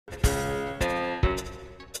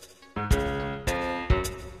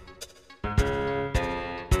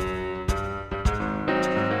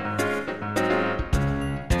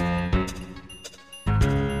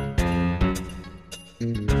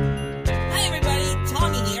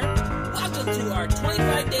our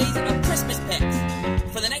 25 days of Christmas picks.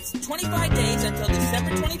 For the next 25 days until December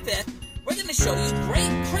 25th, we're going to show you great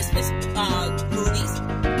Christmas movies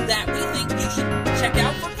that we think you should check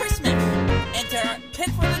out for Christmas. And our pick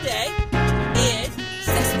for the day is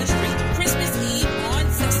Sesame Street, Christmas Eve on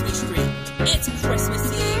Sesame Street. It's Christmas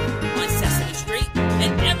Eve on Sesame Street,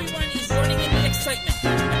 and everyone is joining in the excitement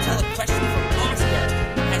until a question from Oscar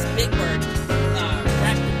has Big Bird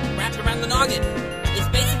wrapped around the noggin. It's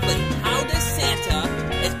basically, how does Santa,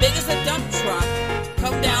 as big as a dump truck,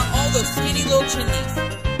 come down all those skinny little chimneys?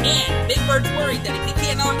 And Big Bird's worried that if he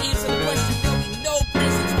cannot answer the question, there'll be no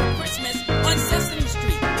presents for Christmas on Sesame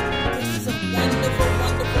Street. This is a wonderful,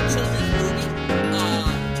 wonderful children's movie.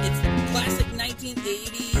 It's a classic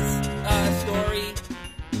 1980s story,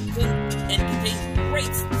 and contains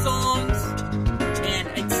great songs, and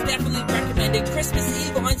it's definitely recommended. Christmas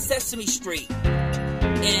Eve on Sesame Street.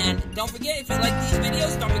 And don't forget, if you like these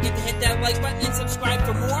videos, don't forget to hit that like button and subscribe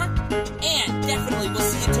for more. And definitely, we'll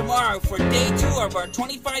see you tomorrow for day 2 of our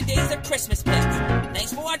 25 days of Christmas picks.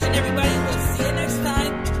 Thanks for watching, everybody. We'll see you next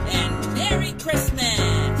time. And Merry Christmas!